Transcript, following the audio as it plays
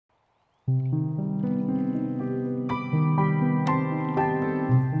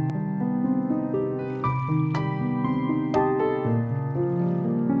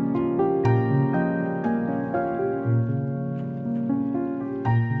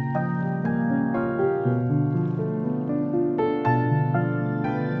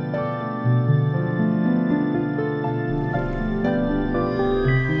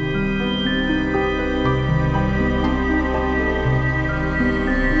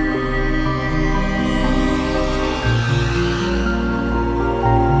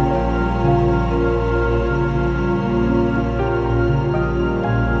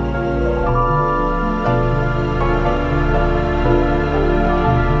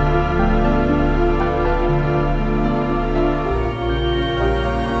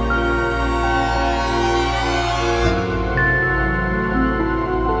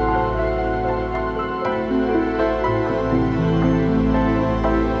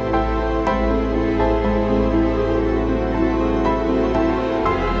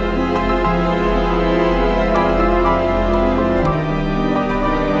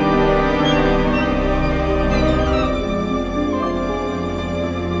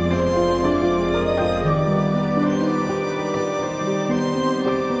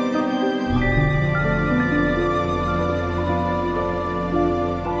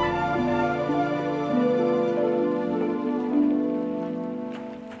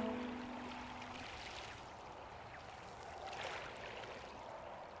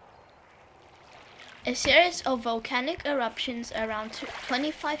A series of volcanic eruptions around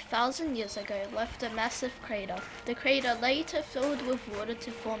 25,000 years ago left a massive crater. The crater later filled with water to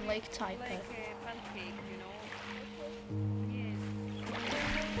form Lake Taupo.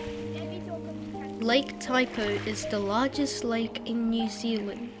 Lake Taupo is the largest lake in New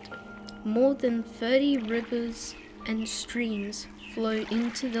Zealand. More than 30 rivers and streams flow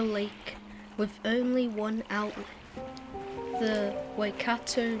into the lake with only one outlet, the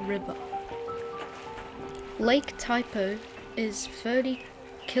Waikato River. Lake Taupo is 30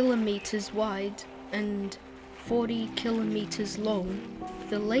 kilometers wide and 40 kilometers long.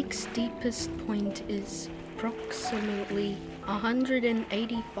 The lake's deepest point is approximately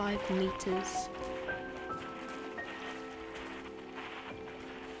 185 meters.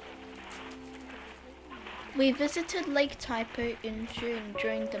 We visited Lake Taupo in June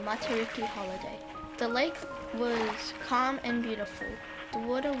during the Matariki Holiday. The lake was calm and beautiful. The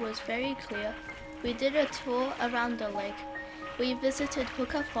water was very clear. We did a tour around the lake. We visited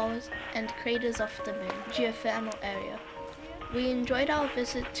Huka Falls and Craters of the Moon geothermal area. We enjoyed our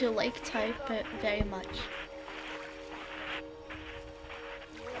visit to Lake Taupo very much.